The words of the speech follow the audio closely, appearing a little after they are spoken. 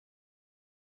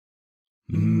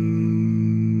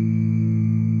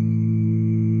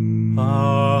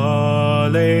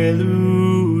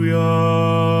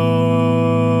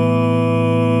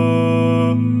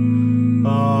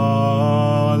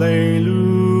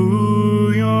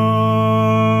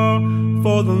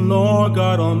For the Lord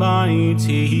God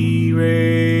Almighty, He reigns.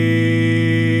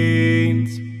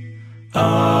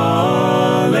 Alleluia.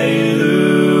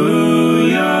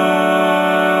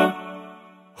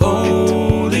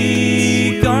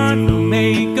 Holy God will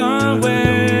make a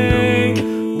way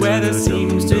where there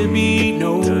seems to be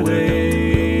no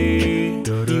way.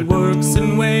 He works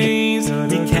in ways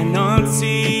we cannot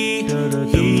see.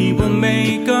 He will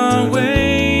make a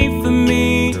way for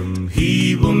me.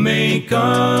 He will make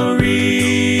a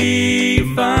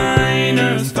refiner's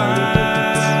fire.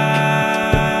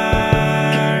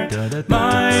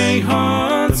 My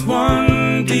heart's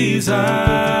one desire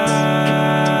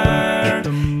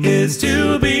is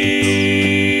to be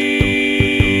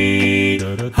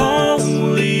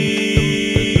holy,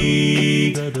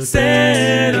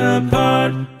 set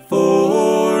apart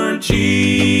for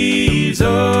Jesus,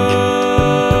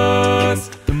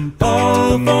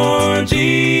 all for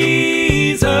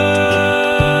Jesus.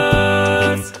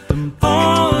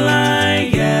 All I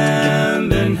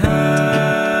am and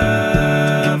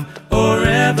have or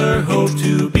ever hope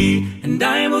to be, and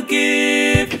I will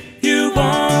give you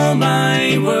all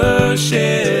my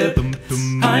worship.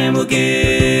 I will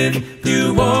give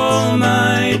you all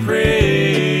my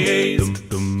praise.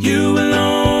 You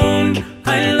alone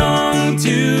I long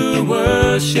to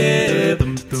worship.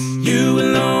 You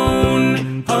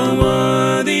alone are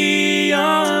worthy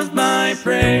of my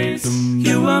praise.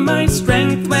 You are my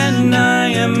strength when I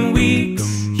am weak.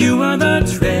 You are the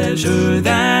treasure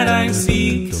that I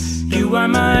seek. You are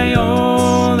my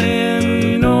all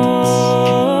in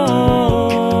all.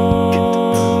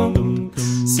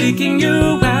 Seeking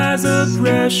you as a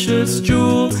precious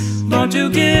jewel, Lord, to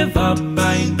give up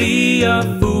I'd be a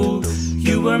fool.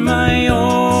 You are my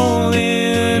all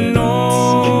in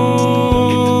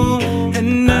all.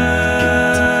 And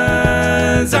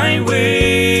as I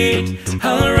wait,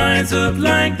 I'll rise up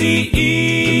like the eagle,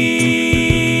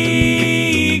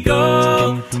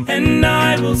 and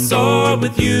I will soar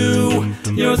with you.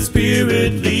 Your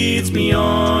spirit leads me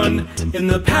on in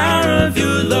the power of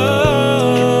your love.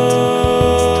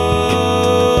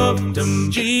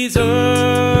 Jesus,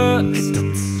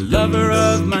 lover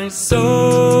of my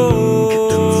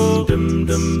soul.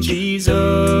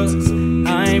 Jesus,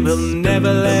 I will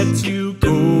never let you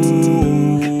go.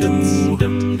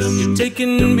 You've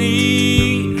taken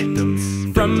me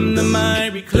from the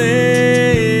miry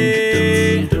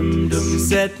clay. You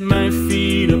set my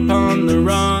feet upon the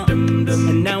rock, and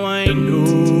now I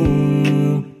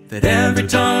know that every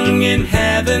tongue in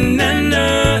heaven and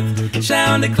earth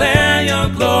shall declare your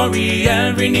glory.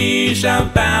 Every knee shall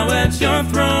bow at your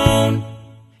throne.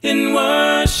 In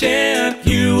worship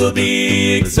you will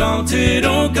be exalted,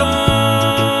 O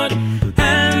God,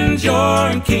 and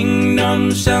your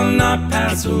kingdom shall not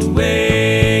pass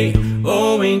away,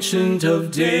 O Ancient of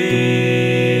Days.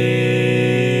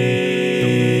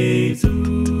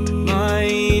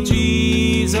 My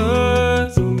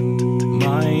Jesus,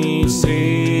 my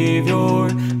Savior,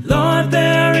 Lord,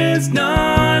 there is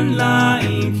none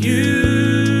like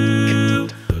you.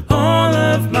 All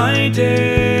of my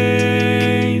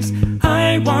days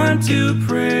I want to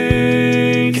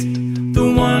praise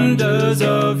the wonders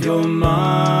of your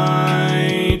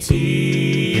mighty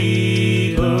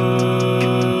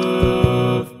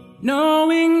love.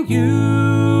 Knowing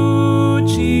you,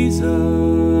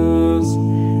 Jesus,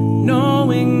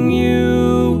 knowing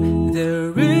you,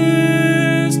 there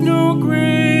is no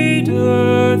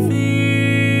greater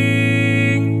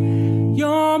thing.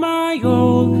 You're my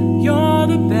all, you're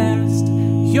the best,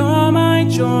 you're my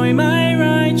joy, my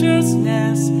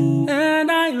righteousness,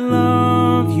 and I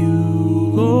love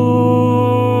you,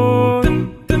 Lord.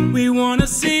 We wanna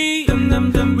see,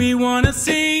 we wanna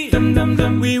see,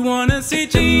 we wanna see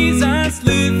Jesus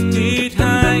lifted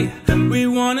high. We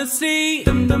wanna see,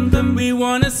 we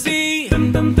wanna see,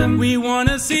 we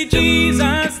wanna see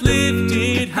Jesus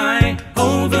lifted high.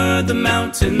 Over the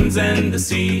mountains and the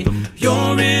sea,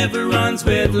 your river runs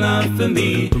with love for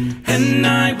me. And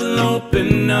I will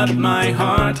open up my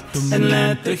heart and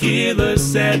let the healer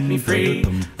set me free.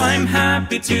 I'm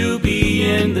happy to be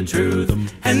in the truth,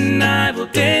 and I will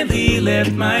daily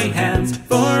lift my hands,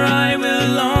 for I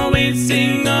will always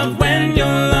sing of when your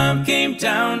love came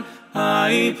down.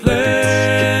 I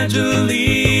pledge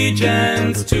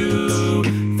allegiance to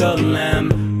the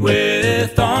Lamb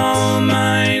with all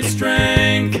my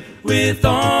strength, with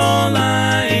all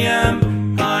I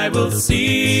am. I will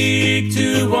seek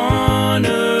to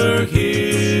honor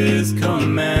His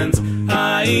commands.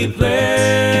 I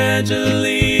pledge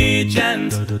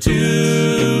allegiance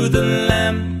to the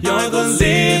Lamb. You're the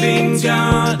living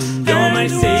God, you're my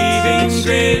saving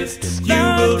grace. You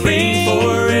will reign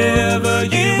forever,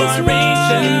 you are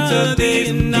ancient of days.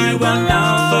 You are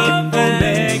Alpha,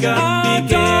 Omega,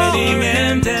 beginning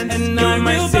and end. And you're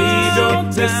my Savior,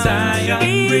 Messiah,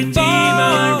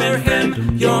 Redeemer, and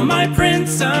Friend. You're my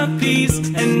Prince of Peace,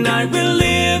 and I will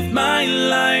live my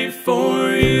life for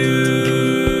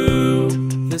you.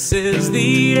 This is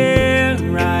the air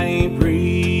I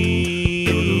breathe.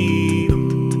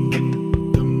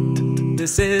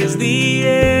 This is the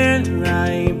air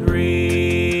I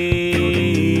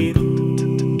breathe.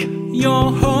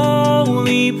 Your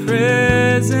holy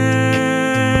presence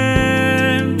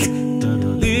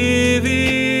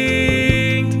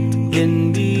living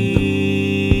in me.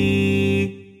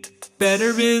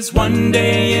 Better is one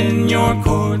day in your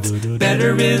courts.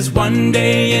 Better is one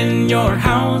day in your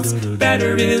house.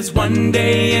 Better is one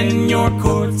day in your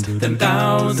courts than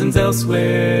thousands elsewhere.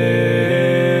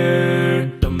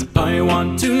 I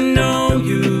want to know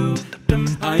you.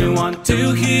 I want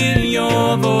to hear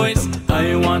your voice.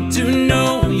 I want to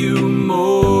know you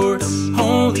more.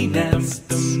 Holiness,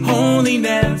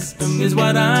 holiness is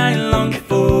what I long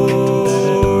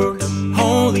for.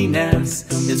 Holiness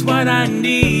is what I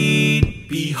need.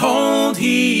 Behold,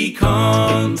 He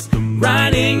comes,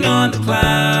 riding on the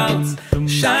clouds,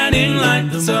 shining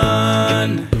like the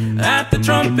sun at the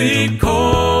trumpet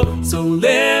call. So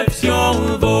lift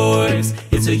your voice,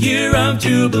 it's a year of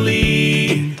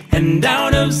jubilee, and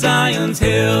out of Zion's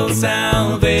hill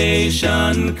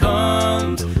salvation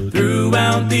comes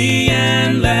throughout the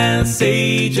endless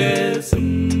ages.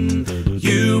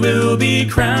 You will be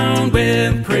crowned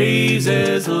with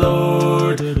praises,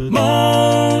 Lord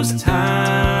Most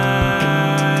High.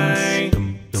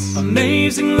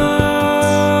 Amazing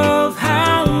love,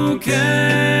 how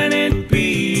can it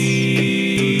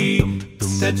be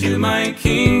that you, my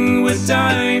King, would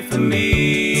die for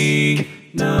me?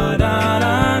 Da da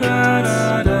da da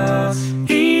da da.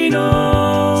 He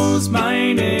knows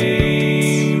my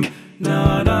name.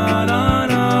 Da da da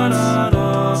da da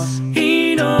da.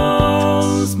 He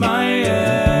knows my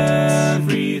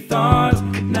every thought.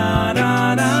 Da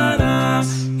da da da.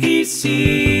 He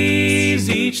sees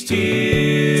each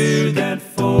tear that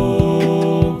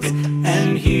falls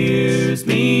and hears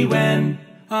me when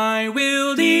I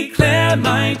will declare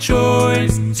my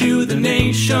choice to the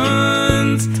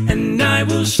nations, and I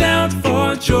will shout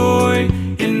for joy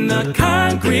in the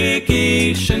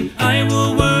congregation. I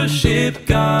will worship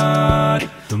God,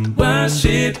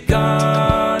 worship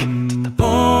God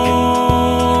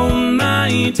all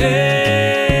my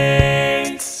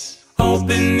days.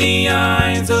 Open the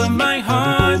eyes of my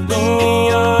heart,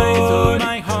 Lord.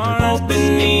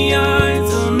 Open the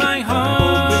eyes of my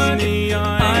heart.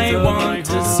 I want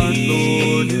to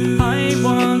see you. I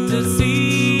want to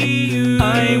see you.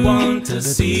 I want to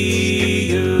see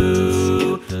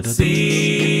you.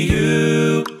 See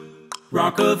you.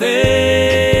 Rock of Ages.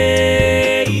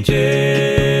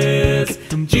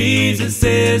 Jesus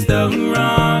is the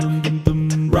rock.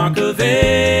 Rock of Ages.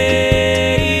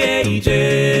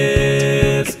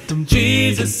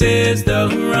 Jesus is the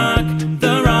rock.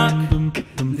 The rock.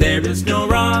 There is no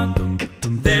rock.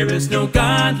 There is no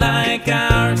God like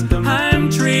ours. I'm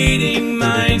trading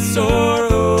my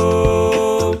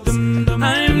sorrows.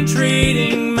 I'm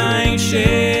trading my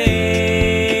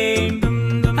shame.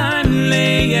 I'm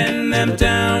laying them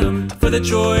down for the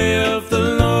joy of the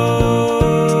Lord.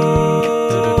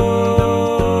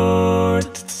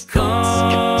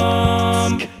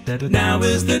 Come, now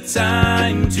is the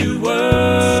time to worship.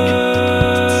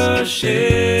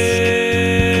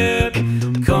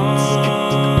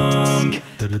 Come,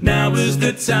 now is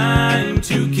the time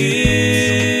to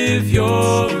give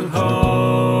your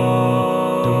heart.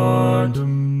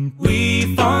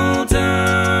 We fall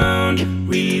down,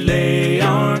 we lay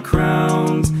our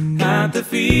crowns at the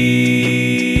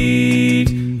feet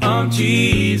of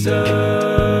Jesus.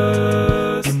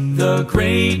 The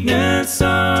greatness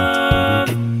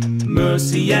of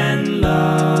mercy and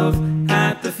love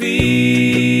at the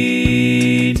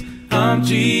feet of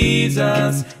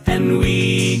Jesus. And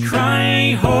we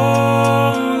cry,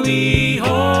 holy,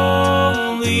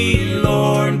 holy,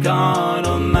 Lord God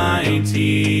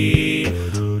Almighty.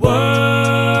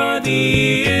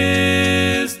 Worthy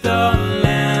is the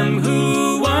Lamb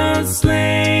who was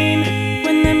slain.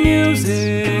 When the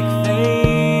music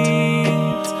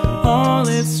fades, all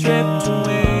is stripped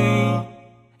away,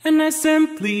 and I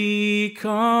simply come.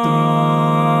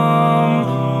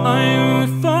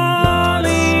 I'm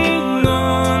falling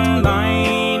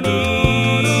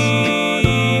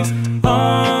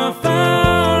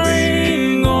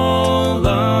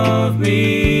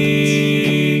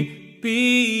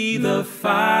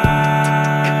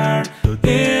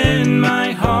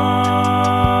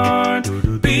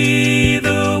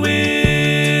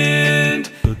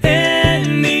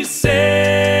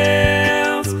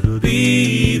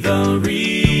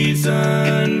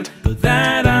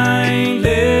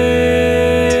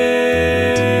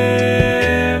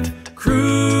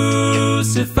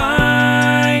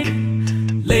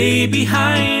lay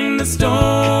behind the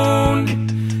stone.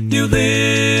 You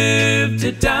live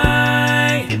to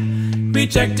die,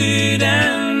 rejected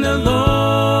and alone.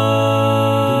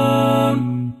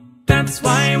 That's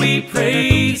why we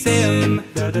praise him,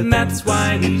 and that's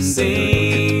why we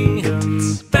sing.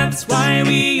 That's why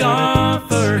we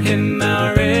offer him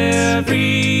our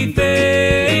everything.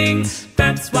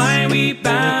 That's why we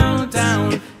bow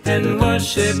down and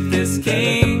worship this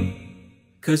King.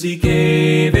 'Cause he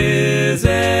gave his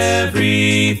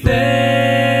everything.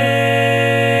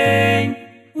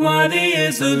 Worthy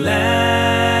is the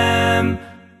Lamb.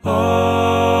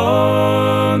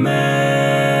 Amen.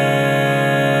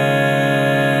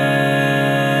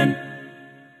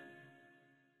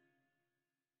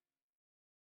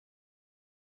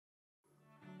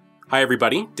 Hi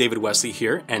everybody, David Wesley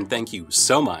here, and thank you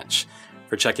so much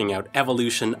for checking out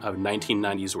Evolution of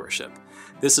 1990s Worship.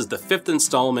 This is the 5th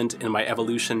installment in my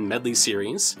Evolution Medley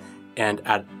series, and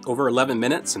at over 11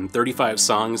 minutes and 35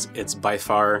 songs, it's by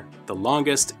far the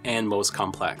longest and most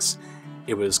complex.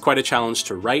 It was quite a challenge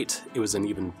to write. It was an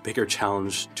even bigger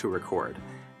challenge to record.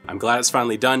 I'm glad it's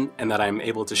finally done and that I'm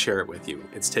able to share it with you.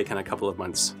 It's taken a couple of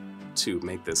months to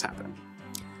make this happen.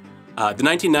 The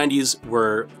 1990s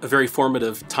were a very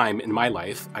formative time in my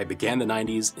life. I began the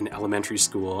 90s in elementary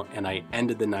school and I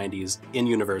ended the 90s in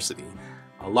university.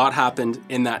 A lot happened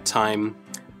in that time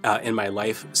in my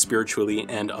life, spiritually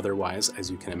and otherwise, as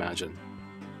you can imagine.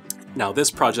 Now, this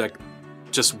project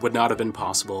just would not have been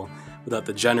possible without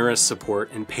the generous support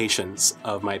and patience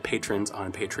of my patrons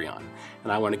on Patreon.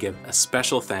 And I want to give a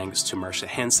special thanks to Marcia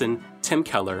Hansen, Tim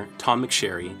Keller, Tom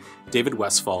McSherry, David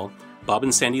Westfall, Bob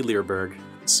and Sandy Learberg,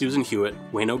 Susan Hewitt,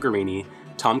 Wayne O'Garini,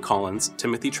 Tom Collins,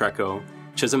 Timothy Trecco,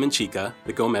 Chisholm and Chica,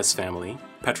 the Gomez family,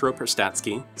 Petro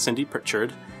Perstatsky, Cindy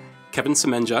Pritchard, Kevin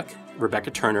Semenjuk, Rebecca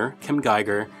Turner, Kim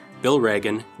Geiger, Bill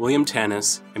Reagan, William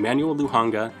Tanis, Emmanuel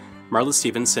Luhanga, Marla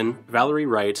Stevenson, Valerie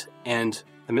Wright, and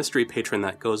a mystery patron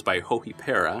that goes by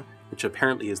Hohipera, which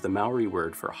apparently is the Maori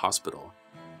word for hospital.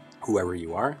 Whoever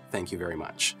you are, thank you very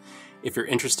much. If you're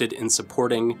interested in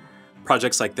supporting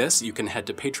projects like this, you can head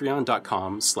to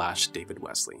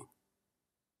patreon.com/DavidWesley.